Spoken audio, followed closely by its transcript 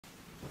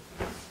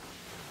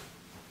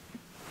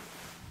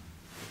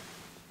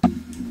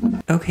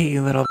Okay,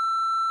 you little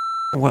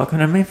welcome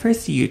to my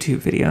first YouTube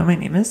video. My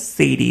name is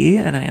Sadie,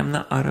 and I am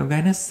the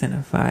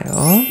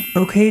Autogynosynophile.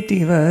 Okay,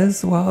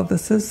 divas, well,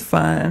 this is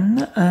fun.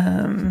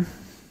 The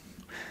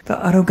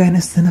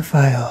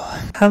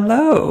Autogynosynophile.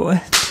 Hello!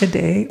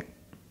 Today...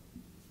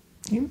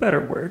 You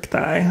better work,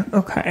 Thigh.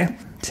 Okay.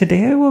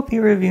 Today I will be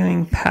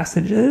reviewing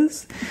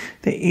Passages,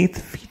 the 8th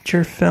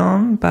feature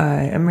film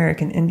by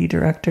American indie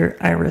director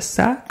Ira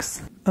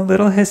Sachs. A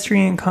little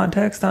history and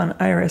context on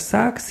Ira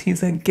Sachs.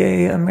 He's a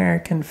gay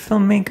American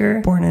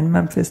filmmaker born in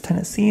Memphis,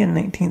 Tennessee in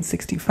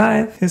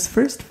 1965. His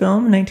first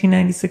film,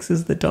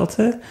 1996's The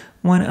Delta,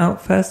 won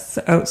Outfest's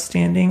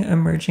Outstanding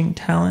Emerging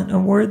Talent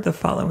Award the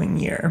following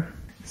year.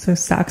 So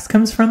Sachs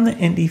comes from the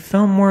indie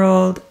film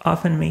world,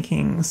 often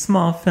making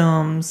small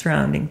films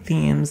surrounding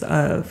themes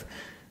of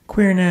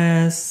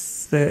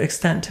queerness, the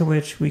extent to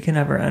which we can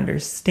ever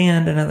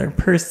understand another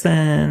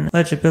person,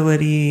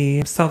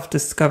 legibility,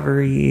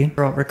 self-discovery,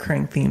 are all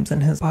recurring themes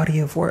in his body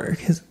of work,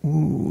 his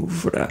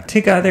oeuvre.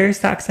 Together,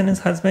 Sachs and his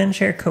husband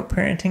share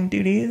co-parenting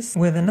duties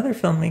with another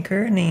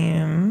filmmaker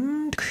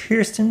named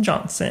Kirsten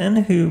Johnson,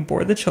 who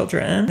bore the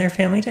children. Their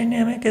family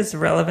dynamic is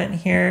relevant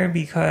here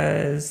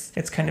because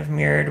it's kind of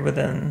mirrored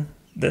within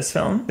this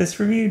film. This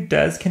review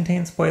does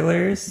contain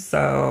spoilers,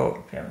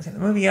 so if you haven't seen the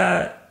movie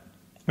yet,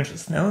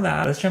 just know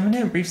that. Let's jump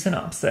into a brief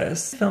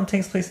synopsis. The film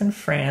takes place in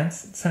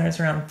France. It centers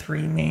around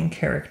three main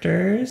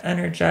characters.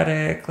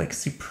 Energetic,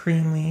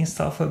 supremely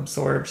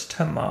self-absorbed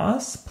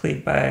Tomas,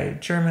 played by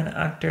German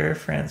actor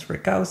Franz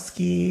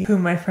Rogowski,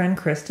 whom my friend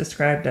Chris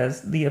described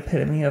as the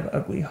epitome of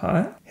ugly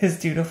hot. His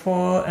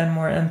dutiful and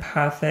more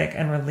empathic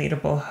and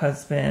relatable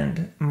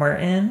husband,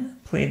 Martin,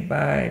 played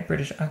by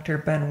British actor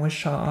Ben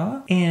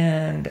Whishaw,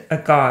 and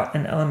Agathe,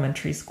 an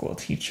elementary school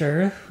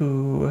teacher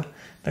who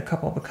the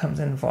couple becomes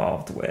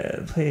involved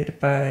with, played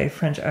by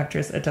French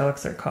actress Adele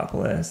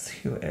Exarchopoulos,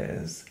 who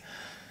is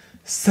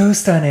so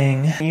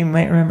stunning. You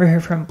might remember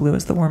her from Blue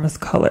is the Warmest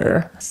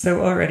Color.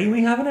 So already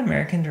we have an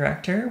American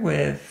director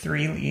with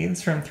three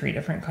leads from three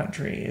different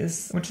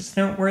countries, which is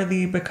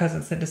noteworthy because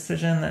it's a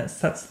decision that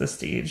sets the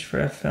stage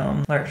for a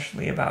film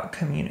largely about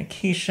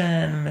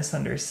communication,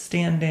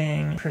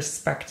 misunderstanding,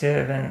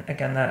 perspective, and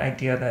again, that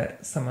idea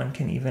that someone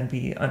can even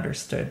be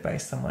understood by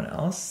someone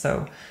else.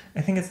 So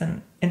I think it's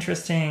an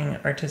interesting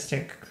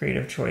artistic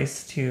creative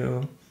choice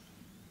to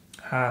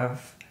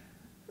have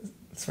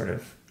sort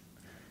of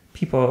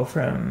people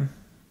from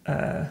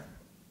the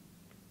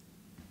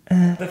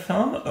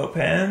film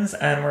opens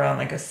and we're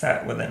on a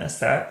set within a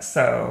set.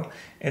 So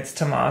it's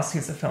Tomas,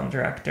 who's a film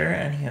director,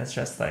 and he is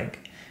just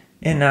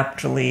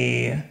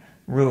ineptly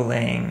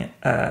ruling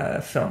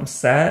a film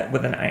set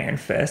with an iron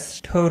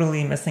fist,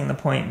 totally missing the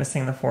point,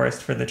 missing the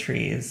forest for the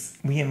trees.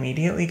 We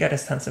immediately get a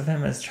sense of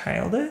him as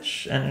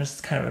childish and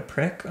just kind of a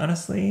prick,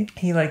 honestly.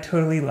 He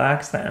totally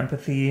lacks the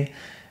empathy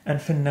and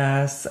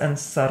finesse and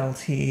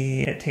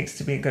subtlety it takes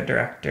to be a good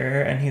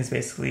director, and he's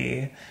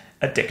basically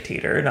a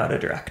dictator, not a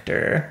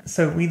director.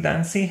 So we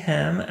then see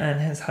him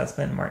and his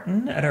husband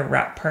Martin at a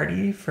wrap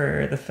party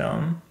for the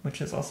film, which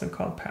is also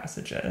called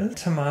Passages.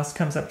 Tomas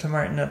comes up to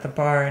Martin at the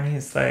bar and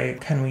he's like,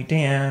 "Can we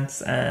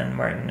dance?" And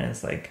Martin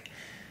is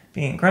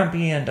being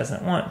grumpy and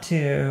doesn't want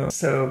to.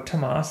 So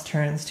Tomas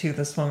turns to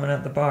this woman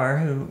at the bar,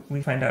 who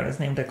we find out is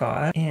named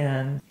Agathe,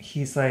 and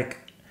he's like,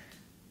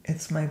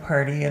 "It's my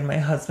party and my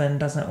husband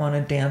doesn't want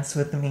to dance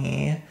with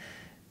me."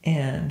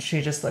 And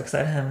she just looks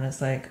at him and is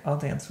like, "I'll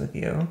dance with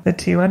you." The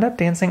two end up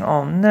dancing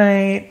all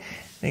night.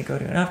 They go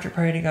to an after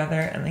party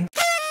together and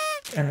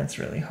it's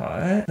really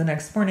hot. The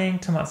next morning,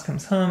 Tomas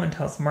comes home and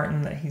tells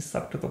Martin that he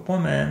slept with a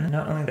woman.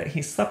 Not only that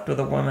he slept with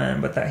a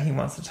woman, but that he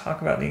wants to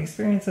talk about the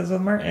experiences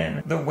with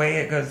Martin. The way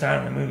it goes down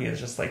in the movie is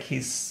just Tomas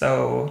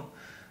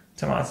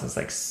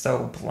is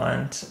so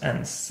blunt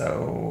and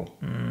so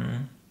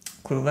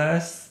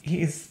clueless.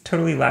 He's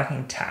totally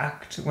lacking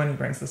tact when he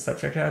brings the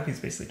subject up. He's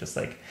basically just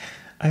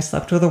 "I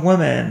slept with a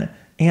woman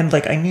and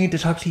I need to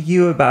talk to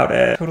you about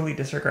it." Totally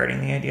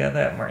disregarding the idea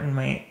that Martin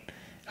might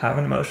have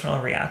an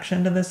emotional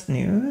reaction to this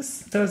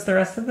news. So as the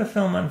rest of the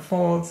film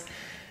unfolds,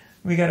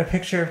 we get a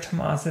picture of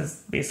Tomas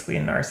as basically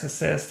a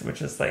narcissist,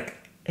 which is a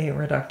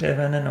reductive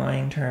and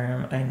annoying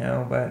term, I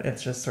know, but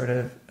it's just sort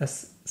of a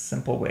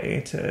simple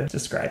way to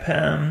describe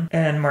him.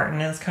 And Martin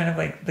is kind of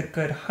the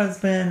good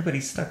husband, but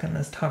he's stuck in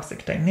this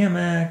toxic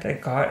dynamic.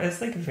 Agathe is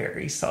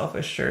very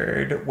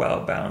self-assured,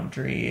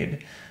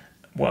 well-boundaried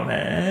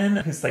woman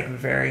who's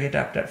very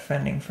adept at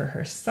fending for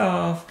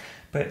herself,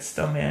 but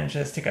still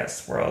manages to get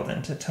swirled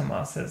into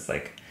Tomas's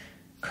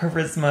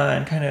charisma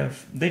and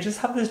they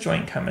just have this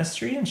joint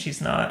chemistry, and she's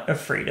not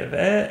afraid of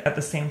it. At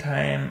the same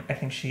time, I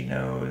think she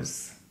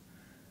knows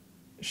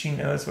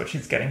what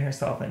she's getting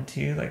herself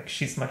into.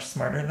 She's much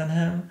smarter than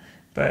him,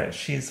 but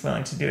she's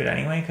willing to do it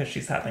anyway because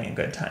she's having a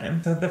good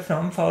time. So the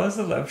film follows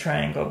a love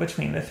triangle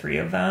between the three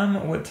of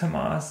them, with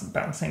Tomas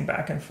bouncing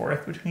back and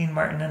forth between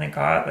Martin and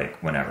Agathe,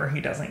 whenever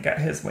he doesn't get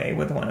his way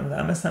with one of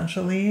them,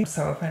 essentially.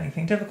 So if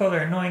anything difficult or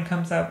annoying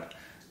comes up,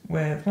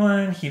 with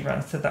one, he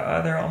runs to the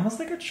other, almost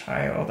like a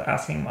child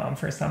asking mom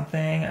for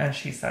something, and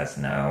she says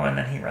no, and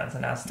then he runs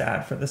and asks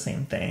dad for the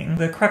same thing.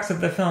 The crux of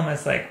the film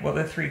is like, will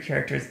the three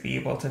characters be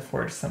able to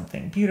forge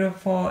something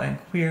beautiful and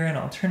queer and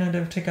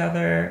alternative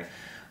together?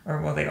 Or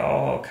will they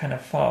all kind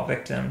of fall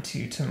victim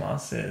to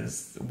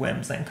Tomas's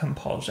whims and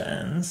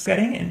compulsions?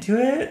 Getting into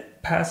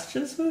it,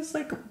 Passages was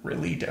like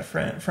really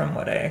different from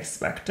what I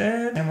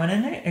expected. I went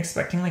in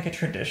expecting like a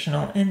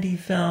traditional indie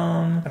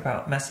film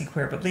about messy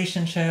queer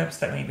relationships,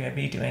 that maybe I'd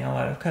be doing a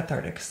lot of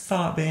cathartic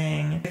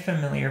sobbing, a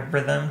familiar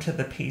rhythm to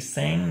the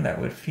pacing that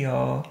would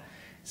feel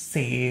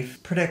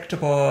safe,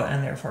 predictable,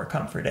 and therefore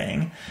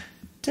comforting.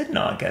 Did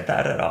not get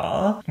that at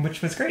all,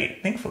 which was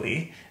great,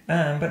 thankfully.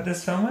 But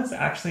this film was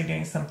actually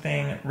doing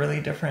something really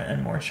different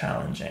and more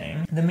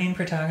challenging. The main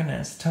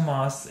protagonist,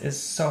 Tomas,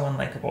 is so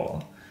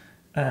unlikable.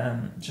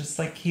 Just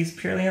like he's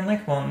purely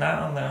unlikable.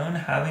 Not alone,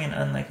 having an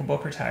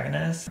unlikable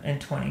protagonist in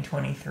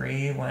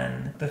 2023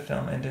 when the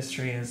film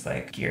industry is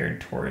like geared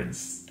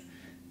towards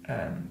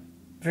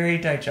very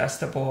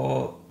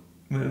digestible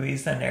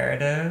movies and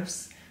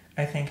narratives.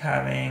 I think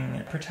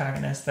having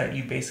protagonists that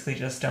you basically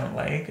just don't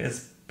like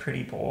is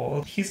pretty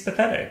bold. He's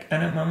pathetic,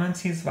 and at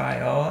moments he's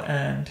vile,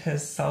 and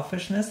his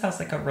selfishness has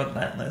like a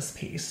relentless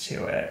pace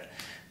to it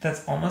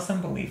that's almost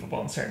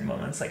unbelievable in certain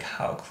moments, like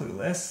how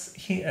clueless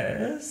he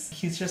is.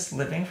 He's just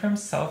living from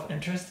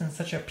self-interest in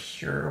such a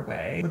pure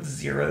way, with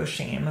zero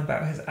shame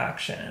about his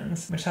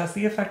actions, which has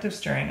the effect of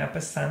stirring up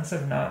a sense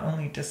of not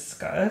only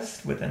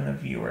disgust within the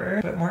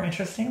viewer, but more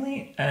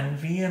interestingly,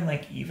 envy and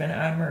like even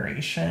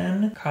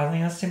admiration,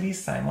 causing us to be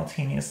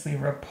simultaneously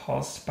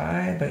repulsed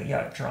by, but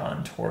yet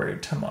drawn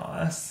toward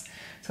Tomas.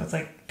 So it's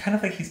like kind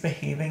of like he's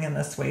behaving in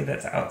this way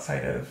that's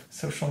outside of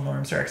social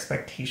norms or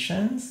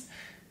expectations.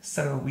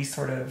 So we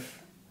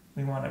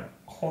want to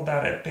hold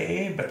that at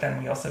bay, but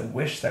then we also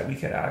wish that we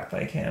could act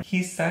like him.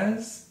 He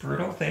says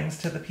brutal things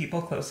to the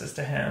people closest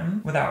to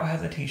him without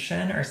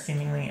hesitation or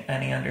seemingly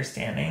any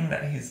understanding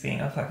that he's being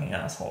a fucking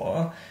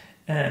asshole.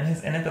 And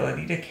his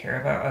inability to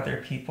care about other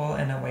people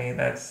in a way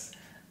that's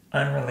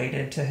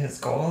unrelated to his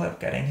goal of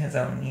getting his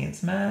own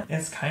needs met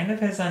is kind of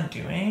his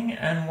undoing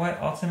and what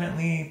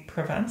ultimately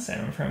prevents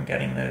him from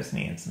getting those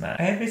needs met.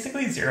 I had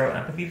basically zero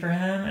empathy for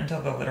him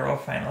until the literal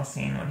final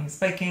scene when he's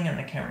biking and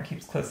the camera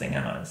keeps closing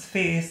in on his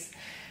face.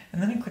 And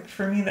then it clicked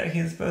for me that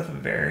he's both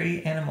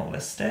very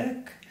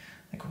animalistic,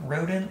 like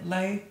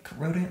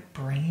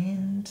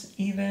rodent-brained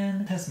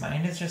even. His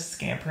mind is just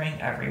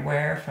scampering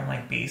everywhere from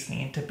like base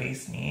need to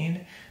base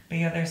need. But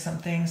yeah, there's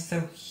something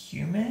so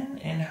human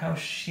in how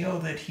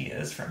shielded he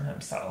is from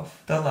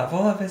himself. The level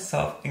of his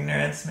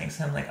self-ignorance makes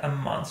him like a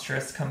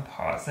monstrous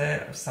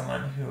composite of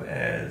someone who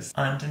is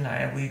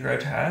undeniably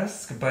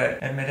grotesque,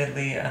 but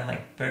admittedly and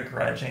like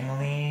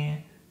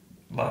begrudgingly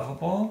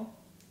lovable.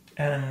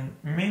 And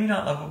maybe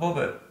not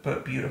lovable,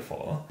 but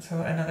beautiful.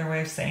 So another way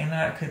of saying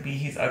that could be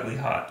he's ugly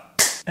hot.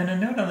 And a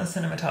note on the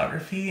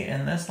cinematography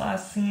in this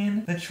last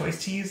scene, the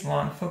choice to use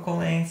long focal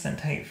lengths and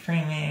tight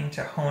framing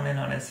to hone in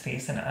on his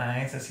face and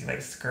eyes as he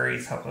like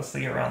scurries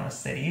helplessly around the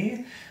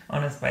city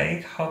on his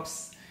bike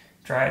helps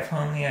drive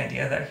home the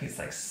idea that he's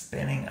like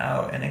spinning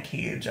out in a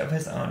cage of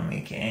his own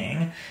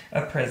making,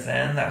 a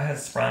prison that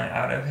has sprung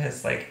out of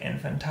his like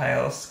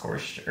infantile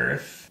scorched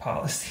earth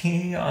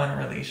policy on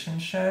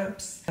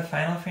relationships. The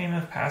final frame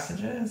of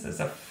Passages is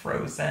a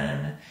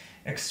frozen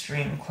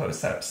extreme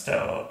close-up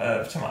still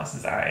of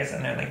Tomas's eyes,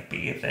 and they're like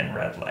bathed in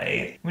red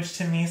light, which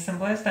to me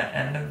symbolized the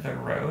end of the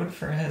road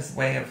for his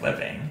way of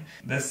living.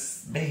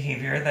 This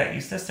behavior that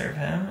used to serve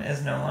him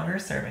is no longer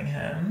serving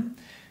him,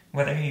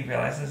 whether he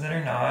realizes it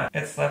or not.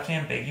 It's left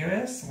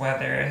ambiguous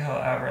whether he'll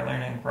ever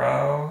learn and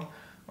grow,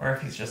 or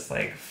if he's just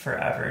like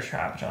forever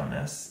trapped on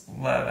this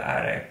love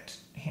addict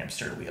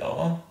hamster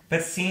wheel.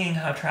 But seeing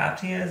how trapped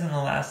he is in the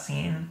last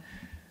scene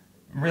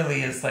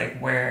really is like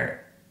where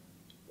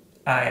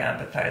I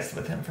empathized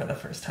with him for the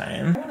first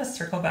time. I want to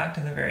circle back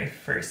to the very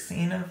first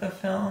scene of the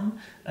film,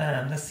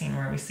 the scene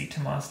where we see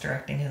Tomas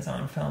directing his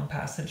own film,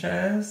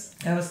 Passages.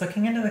 I was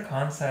looking into the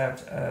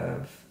concept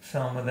of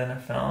film within a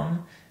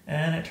film,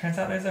 and it turns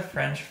out there's a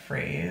French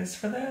phrase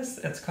for this.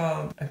 It's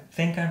called, I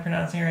think I'm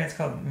pronouncing it right, it's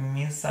called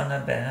mise en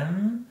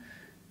abîme,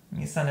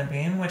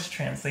 which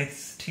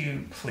translates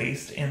to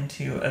placed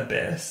into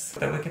abyss.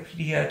 The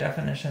Wikipedia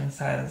definition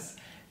says,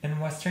 in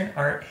Western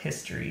art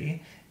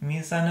history,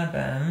 mise en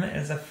abîme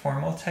is a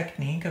formal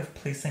technique of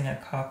placing a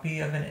copy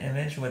of an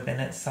image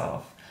within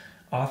itself,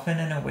 often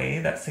in a way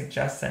that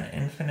suggests an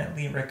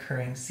infinitely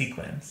recurring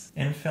sequence.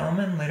 In film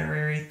and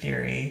literary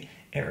theory,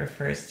 it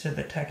refers to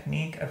the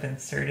technique of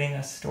inserting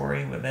a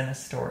story within a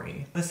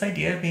story. This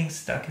idea of being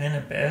stuck in an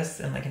abyss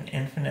and like an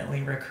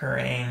infinitely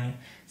recurring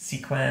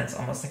sequence,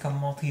 almost like a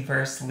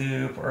multiverse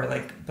loop, or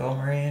like Bill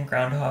Murray in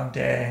Groundhog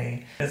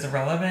Day, is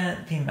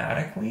relevant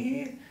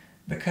thematically,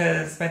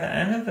 because by the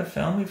end of the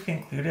film, we've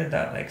concluded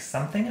that like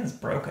something is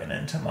broken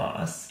in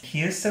Tomas.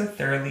 He is so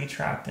thoroughly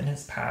trapped in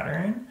his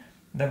pattern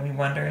that we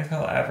wonder if he'll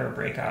ever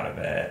break out of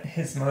it.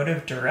 His mode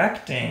of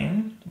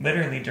directing,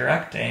 literally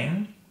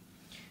directing,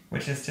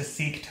 which is to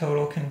seek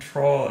total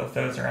control of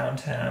those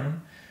around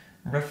him,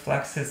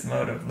 reflects his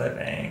mode of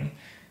living.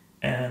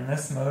 And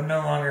this mode no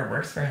longer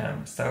works for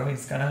him, so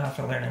he's gonna have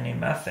to learn a new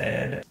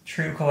method.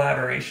 True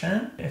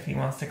collaboration, if he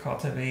wants to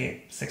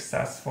cultivate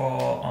successful,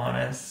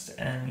 honest,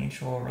 and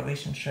mutual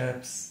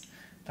relationships,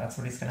 that's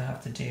what he's gonna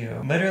have to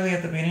do. Literally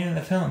at the beginning of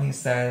the film, he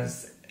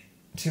says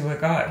to a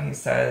god, he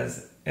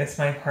says, "It's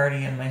my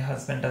party and my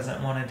husband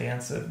doesn't want to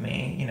dance with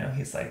me." You know,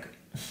 he's like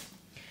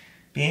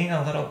being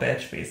a little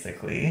bitch,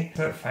 basically.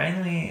 But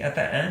finally, at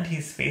the end,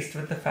 he's faced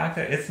with the fact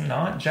that it's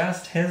not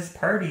just his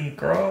party,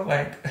 girl.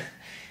 Like,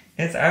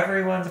 it's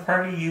everyone's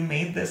party. You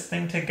made this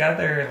thing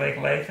together. Like,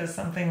 life is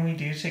something we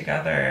do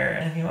together.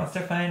 And he wants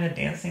to find a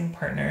dancing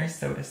partner,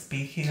 so to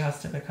speak. He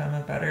has to become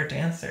a better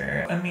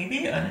dancer. A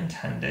maybe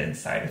unintended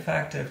side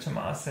effect of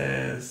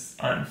Tomas's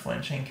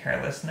unflinching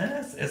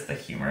carelessness is the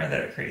humor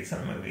that it creates in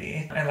the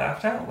movie. I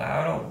laughed out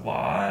loud a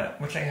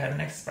lot, which I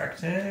hadn't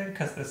expected,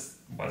 because this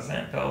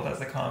wasn't billed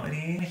as a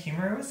comedy. The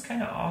humor was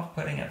kind of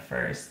off-putting at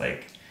first.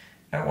 Like,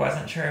 I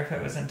wasn't sure if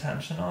it was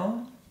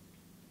intentional.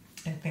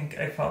 I think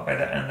I felt by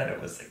the end that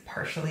it was like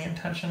partially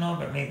intentional,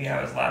 but maybe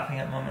I was laughing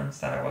at moments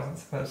that I wasn't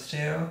supposed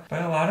to.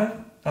 But a lot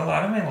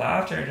of my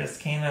laughter just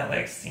came at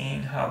like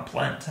seeing how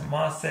blunt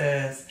Tomas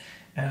is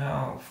and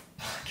how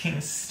fucking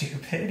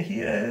stupid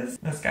he is.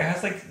 This guy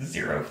has like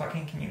zero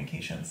fucking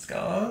communication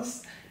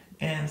skills,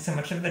 and so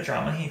much of the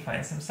drama he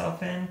finds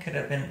himself in could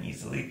have been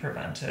easily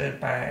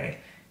prevented by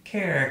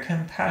care,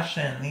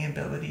 compassion, the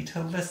ability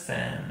to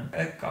listen.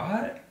 A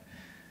god,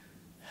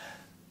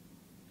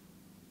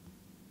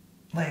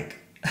 like,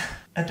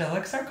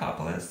 Adela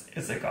Xarkopoulos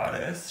is a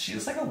goddess.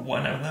 She's like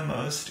one of the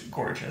most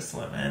gorgeous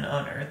women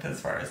on earth as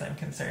far as I'm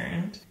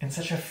concerned. In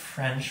such a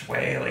French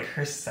way, like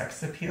her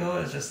sex appeal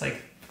is just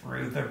like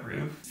through the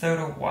roof. So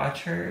to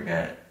watch her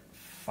get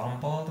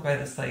fumbled by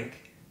this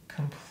like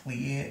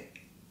complete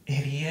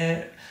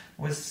idiot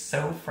was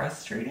so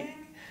frustrating,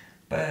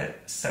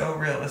 but so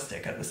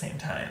realistic at the same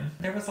time.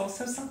 There was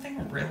also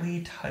something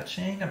really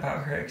touching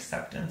about her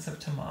acceptance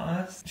of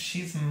Tomas.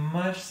 She's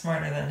much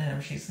smarter than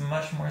him. She's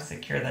much more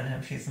secure than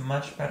him. She's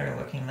much better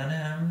looking than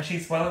him.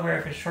 She's well aware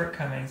of his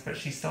shortcomings, but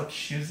she still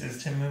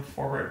chooses to move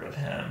forward with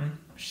him.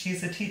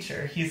 She's a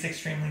teacher. He's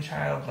extremely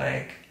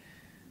childlike.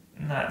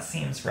 And that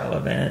seems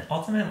relevant.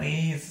 Ultimately,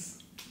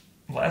 he's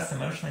less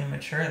emotionally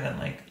mature than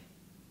like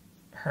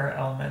her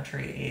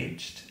elementary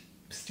aged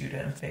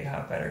students. They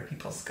have better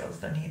people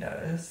skills than he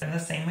does. In the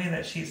same way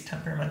that she's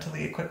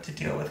temperamentally equipped to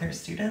deal with her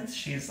students,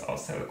 she's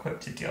also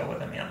equipped to deal with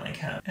a man like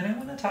him. And I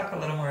want to talk a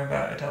little more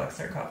about Adela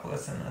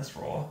Xarkopoulos in this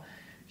role.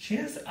 She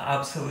is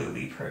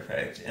absolutely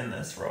perfect in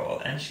this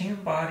role, and she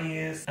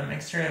embodies a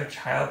mixture of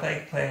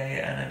childlike play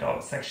and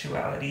adult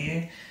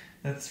sexuality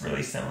that's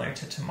really similar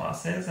to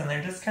Tomas's, and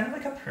they're just kind of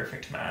like a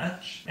perfect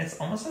match. It's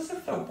almost as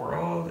if the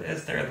world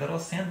is their little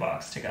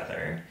sandbox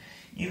together.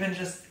 Even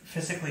just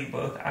physically,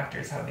 both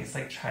actors have these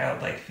like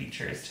childlike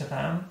features to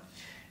them.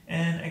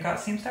 And Agathe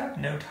seems to have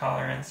no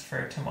tolerance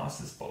for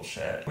Tomas's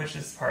bullshit, which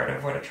is part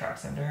of what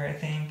attracts him to her, I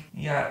think.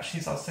 Yeah,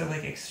 she's also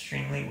like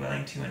extremely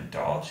willing to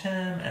indulge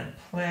him and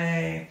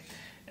play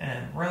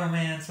and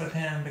romance with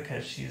him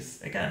because she's,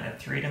 again, a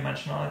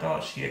three-dimensional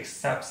adult. She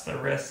accepts the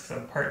risks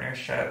of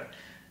partnership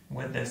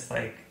with this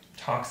like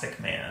toxic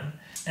man.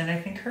 And I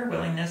think her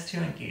willingness to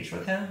engage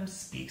with him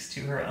speaks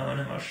to her own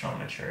emotional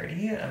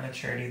maturity, a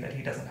maturity that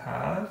he doesn't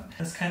have.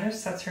 This kind of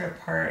sets her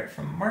apart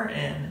from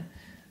Martin,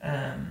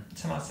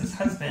 Tomas's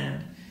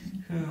husband,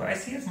 who I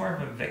see as more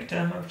of a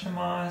victim of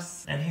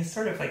Tomas, and he's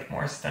sort of like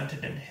more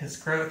stunted in his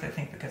growth, I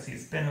think, because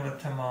he's been with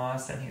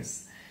Tomas and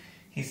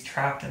he's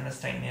trapped in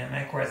this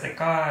dynamic, whereas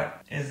Agathe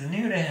is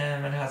new to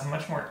him and has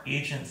much more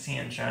agency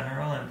in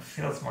general and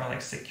feels more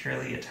like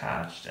securely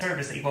attached. Sort of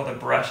is able to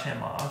brush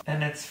him off.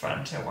 And it's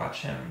fun to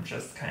watch him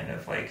just kind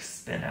of like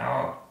spin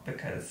out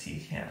because he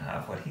can't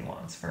have what he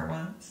wants for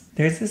once.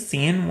 There's a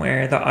scene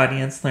where the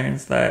audience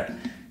learns that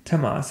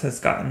Tomas has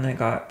gotten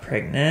Agathe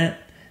pregnant,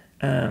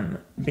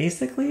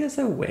 basically as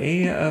a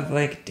way of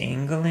like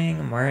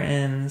dangling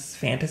Martin's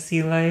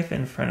fantasy life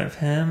in front of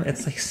him.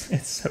 It's like,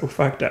 it's so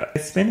fucked up.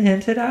 It's been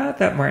hinted at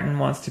that Martin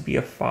wants to be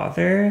a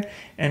father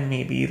and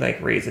maybe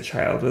like raise a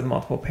child with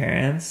multiple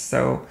parents.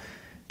 So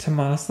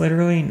Tomas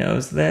literally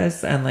knows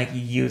this and like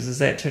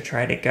uses it to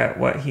try to get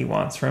what he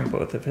wants from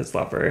both of his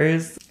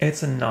lovers.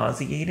 It's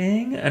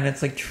nauseating and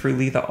it's like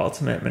truly the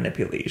ultimate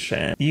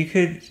manipulation. You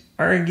could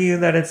argue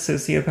that it's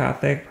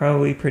sociopathic,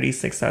 probably pretty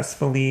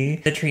successfully.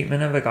 The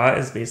treatment of Agathe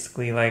is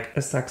basically like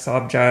a sex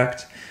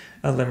object,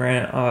 a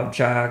limerent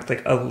object,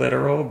 like a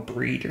literal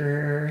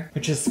breeder,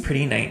 which is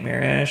pretty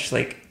nightmarish.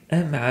 Like,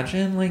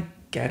 imagine like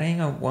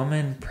getting a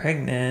woman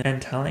pregnant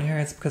and telling her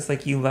it's because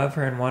like you love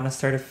her and want to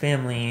start a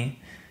family,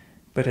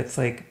 but it's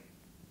like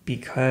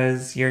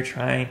because you're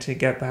trying to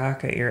get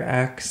back at your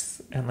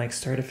ex and like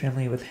start a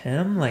family with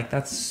him. Like,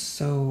 that's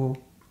so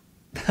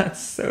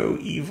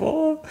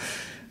evil.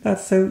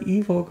 That's so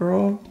evil,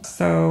 girl.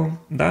 So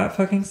that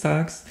fucking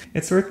sucks.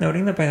 It's worth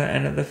noting that by the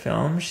end of the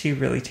film, she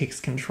really takes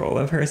control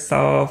of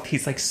herself.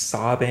 He's like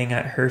sobbing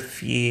at her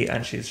feet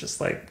and she's just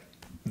like,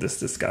 this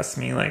disgusts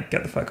me, like,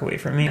 get the fuck away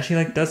from me. She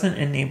like doesn't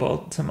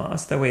enable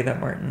Tomas the way that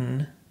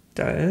Martin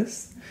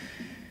does.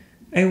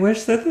 I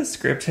wish that the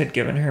script had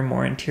given her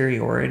more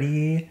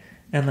interiority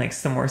and like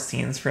some more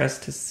scenes for us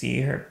to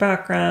see her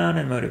background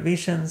and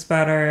motivations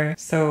better.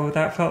 So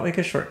that felt like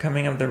a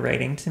shortcoming of the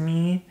writing to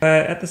me.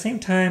 But at the same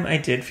time, I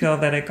did feel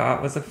that it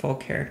was a full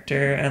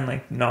character and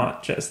like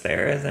not just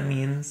there as a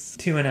means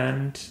to an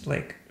end,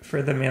 like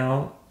for the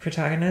male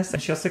protagonist.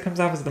 And she also comes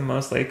off as the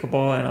most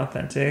likable and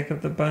authentic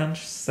of the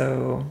bunch.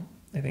 So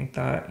I think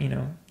that,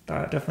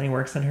 that definitely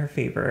works in her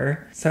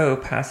favor. So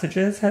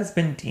Passages has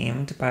been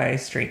deemed by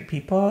straight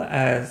people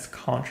as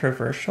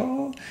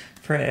controversial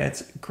for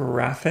its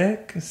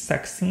graphic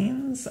sex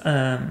scenes.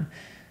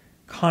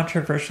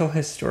 Controversial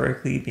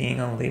historically being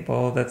a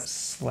label that's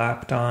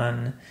slapped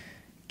on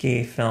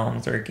gay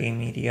films or gay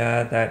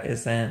media that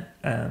isn't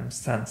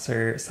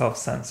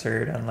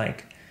self-censored and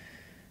like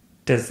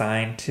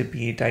designed to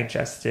be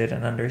digested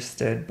and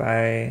understood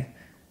by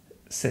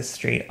cis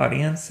straight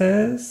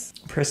audiences.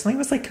 Personally, I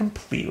was like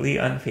completely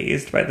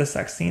unfazed by the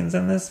sex scenes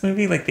in this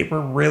movie. Like they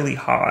were really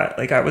hot.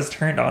 Like I was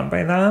turned on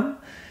by them,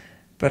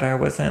 but I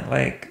wasn't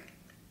like,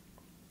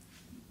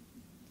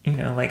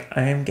 like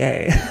I'm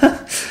gay.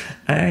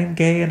 I'm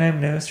gay and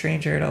I'm no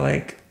stranger to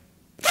like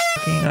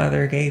fucking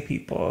other gay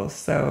people.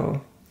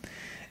 So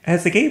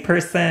as a gay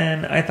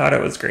person, I thought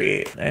it was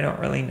great. I don't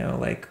really know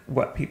like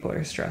what people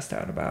are stressed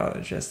out about.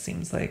 It just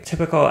seems like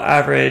typical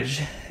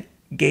average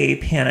gay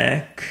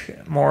panic,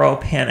 moral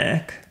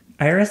panic.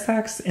 Ira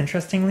Sachs,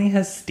 interestingly,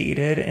 has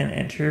stated in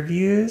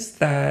interviews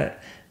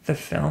that the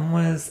film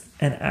was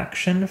an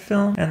action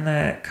film and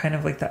that kind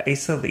of like the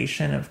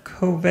isolation of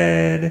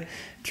COVID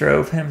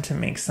drove him to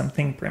make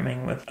something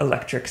brimming with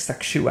electric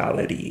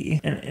sexuality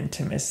and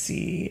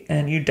intimacy.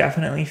 And you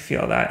definitely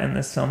feel that in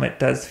this film. It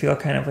does feel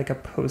kind of like a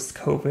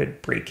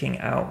post-COVID breaking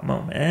out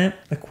moment.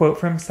 The quote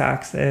from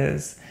Sachs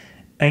is,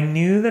 "I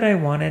knew that I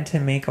wanted to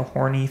make a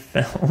horny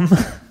film."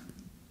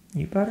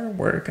 You better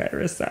work,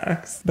 Ira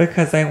Sachs.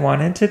 Because I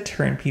wanted to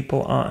turn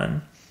people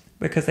on.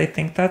 Because I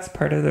think that's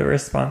part of the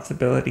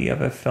responsibility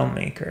of a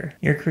filmmaker.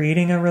 You're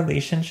creating a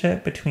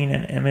relationship between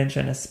an image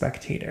and a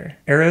spectator.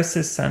 Eros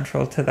is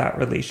central to that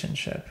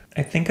relationship.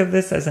 I think of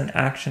this as an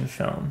action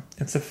film.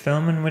 It's a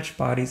film in which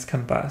bodies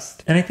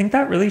combust. And I think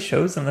that really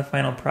shows in the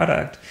final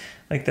product.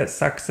 Like that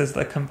sex is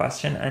the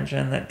combustion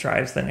engine that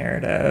drives the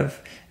narrative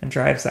and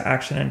drives the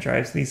action and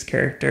drives these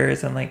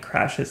characters and like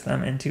crashes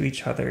them into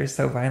each other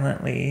so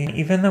violently.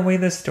 Even the way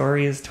the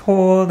story is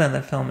told and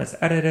the film is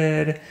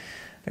edited,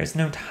 there's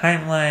no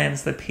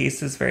timelines, the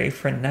pace is very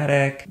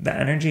frenetic, the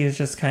energy is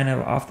just kind of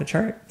off the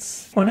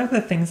charts. One of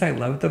the things I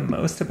love the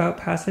most about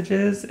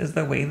Passages is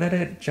the way that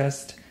it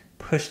just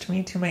pushed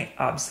me to my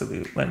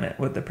absolute limit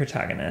with the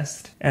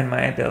protagonist and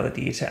my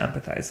ability to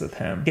empathize with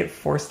him. It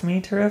forced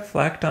me to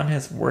reflect on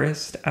his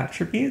worst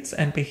attributes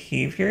and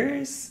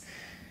behaviors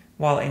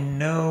while in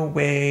no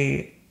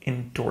way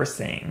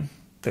endorsing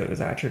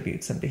those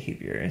attributes and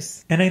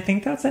behaviors. And I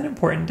think that's an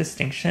important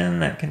distinction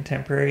that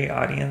contemporary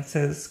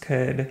audiences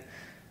could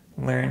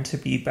learn to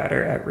be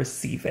better at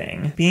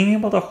receiving. Being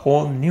able to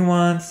hold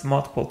nuance,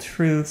 multiple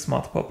truths,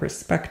 multiple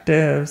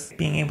perspectives,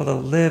 being able to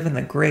live in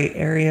the gray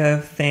area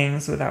of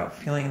things without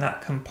feeling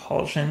that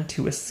compulsion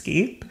to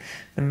escape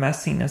the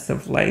messiness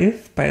of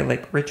life by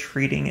like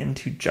retreating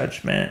into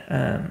judgment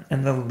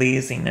and the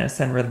laziness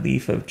and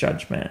relief of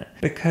judgment.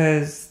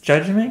 Because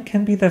judgment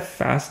can be the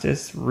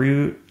fastest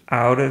route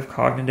out of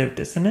cognitive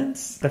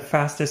dissonance, the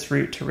fastest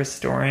route to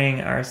restoring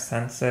our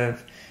sense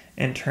of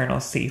internal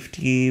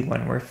safety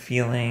when we're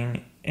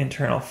feeling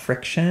internal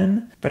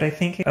friction. But I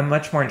think a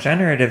much more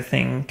generative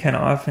thing can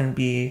often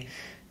be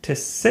to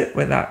sit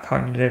with that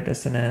cognitive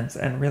dissonance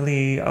and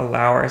really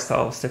allow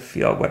ourselves to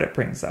feel what it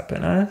brings up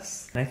in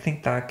us. And I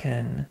think that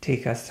can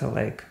take us to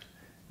like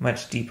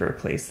much deeper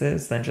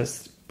places than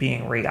just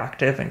being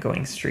reactive and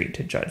going straight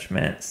to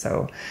judgment.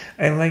 So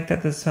I like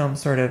that this film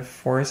sort of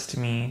forced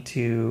me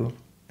to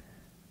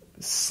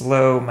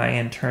slow my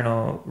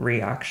internal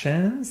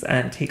reactions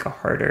and take a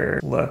harder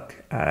look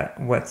at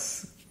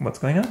what's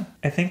going on.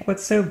 I think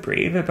what's so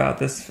brave about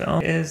this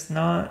film is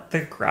not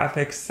the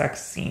graphic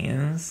sex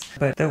scenes,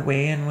 but the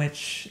way in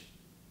which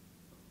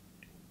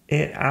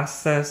it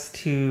asks us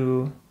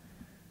to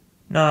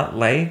not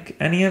like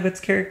any of its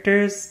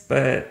characters,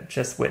 but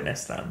just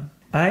witness them.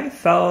 I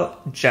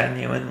felt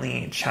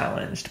genuinely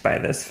challenged by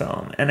this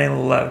film, and I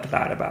loved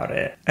that about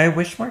it. I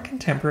wish more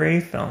contemporary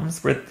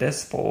films were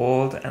this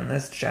bold and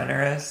this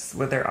generous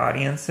with their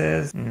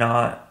audiences,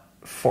 not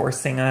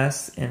forcing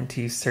us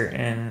into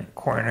certain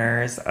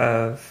corners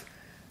of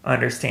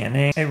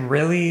understanding. I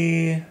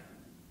really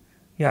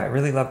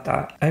loved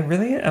that. I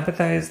really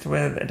empathized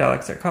with Adela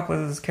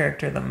Xerxopoulos'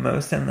 character the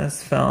most in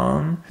this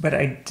film, but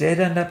I did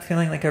end up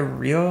feeling like a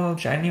real,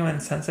 genuine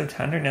sense of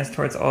tenderness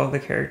towards all of the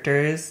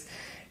characters,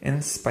 in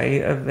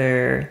spite of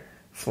their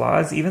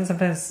flaws, even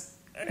sometimes,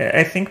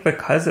 I think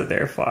because of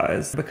their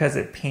flaws, because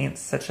it paints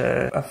such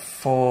a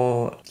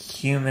full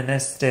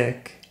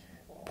humanistic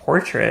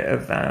portrait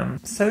of them.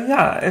 So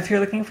yeah, if you're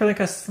looking for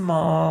like a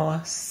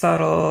small,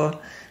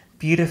 subtle,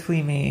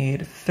 beautifully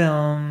made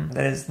film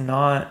that is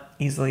not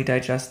easily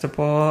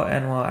digestible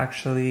and will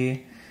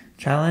actually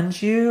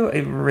challenge you. I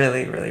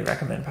really, really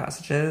recommend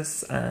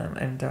Passages.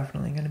 I'm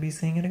definitely going to be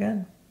seeing it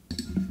again.